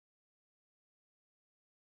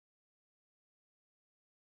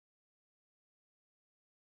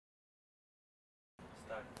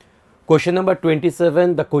Question number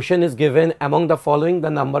 27, the question is given, among the following the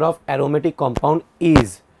number of aromatic compound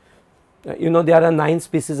is. There are 9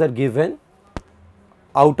 species are given.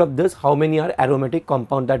 Out of this, how many are aromatic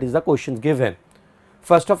compound? That is the question given.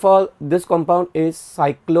 First of all, this compound is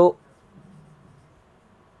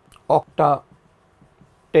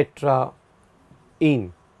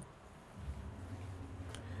cyclooctatetraene.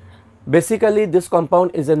 Basically, this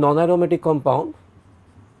compound is a non-aromatic compound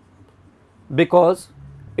because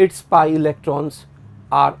its pi electrons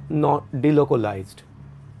are not delocalized.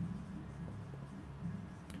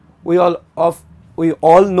 We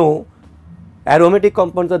all know aromatic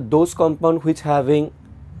compounds are those compounds which having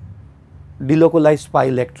delocalized pi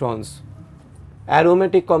electrons.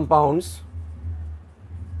 Aromatic compounds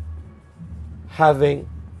having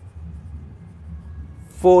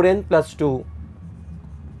 4n plus 2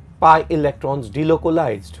 pi electrons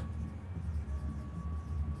delocalized,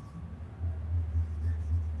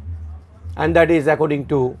 and that is according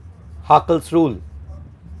to Huckel's rule.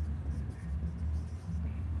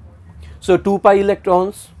 So 2 pi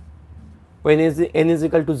electrons when n is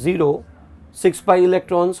equal to 0, 6 pi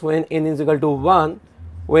electrons when n is equal to 1,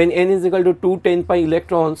 when n is equal to 2, 10 pi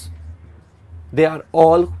electrons, they are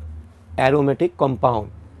all aromatic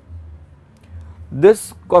compound.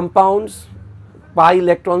 This compounds pi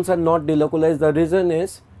electrons are not delocalized. The reason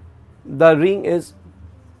is the ring is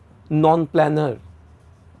non-planar.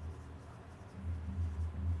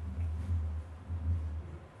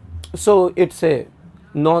 So it's a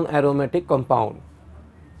non-aromatic compound.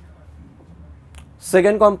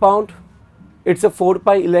 Second compound, it's a 4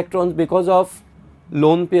 pi electrons because of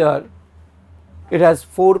lone pair. It has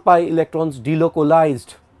 4 pi electrons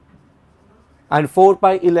delocalized, and 4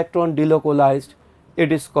 pi electron delocalized,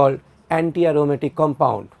 it is called anti-aromatic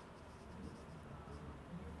compound.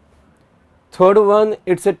 Third one,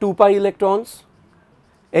 it's a 2 pi electrons.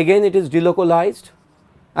 Again, it is delocalized,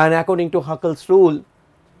 and according to Huckel's rule,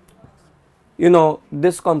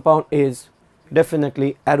 this compound is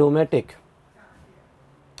definitely aromatic.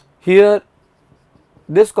 Here,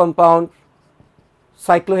 this compound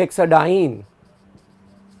cyclohexadiene,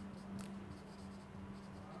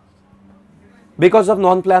 because of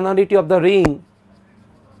non-planarity of the ring,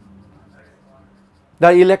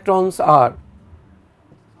 the electrons are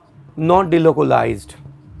not delocalized.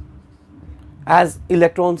 As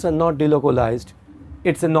electrons are not delocalized,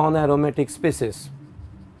 it's a non-aromatic species.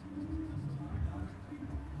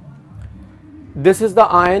 This is the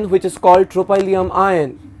ion which is called tropylium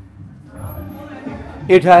ion.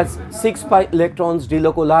 It has 6 pi electrons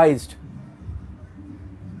delocalized.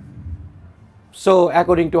 So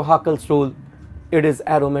according to Huckel's rule, it is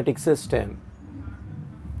aromatic system.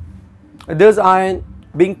 This ion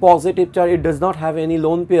being positive charge, it does not have any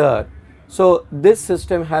lone pair. So this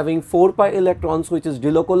system having 4 pi electrons which is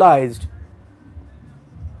delocalized,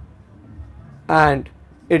 and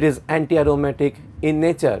it is anti-aromatic in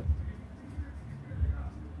nature.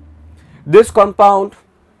 This compound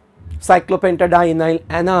cyclopentadienyl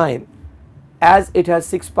anion, as it has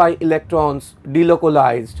 6 pi electrons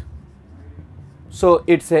delocalized, so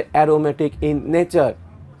it's a aromatic in nature.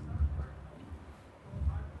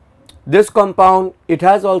 This compound, it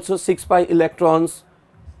has also 6 pi electrons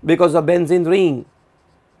because of benzene ring,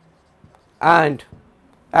 and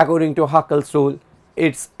according to Huckel's rule,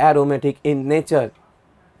 it's aromatic in nature.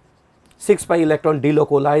 6 pi electron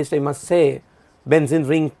delocalized, I must say, benzene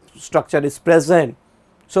ring structure is present,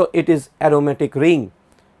 so it is aromatic ring.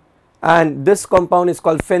 And this compound is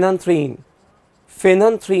called phenanthrene.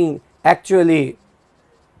 Phenanthrene, actually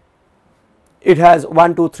it has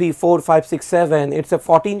 1, 2, 3, 4, 5, 6, 7. It's a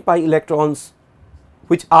 14 pi electrons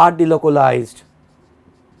which are delocalized,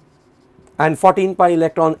 and 14 pi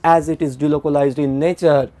electron as it is delocalized in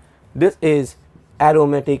nature, this is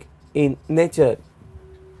aromatic in nature.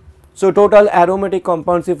 So total aromatic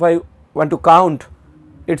compounds, if I want to count,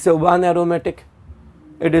 it's a 1 aromatic,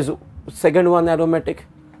 it is second one aromatic,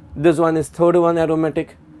 this one is third one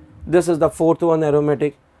aromatic, this is the fourth one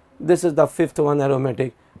aromatic, this is the fifth one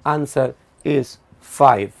aromatic. Answer is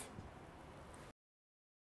 5.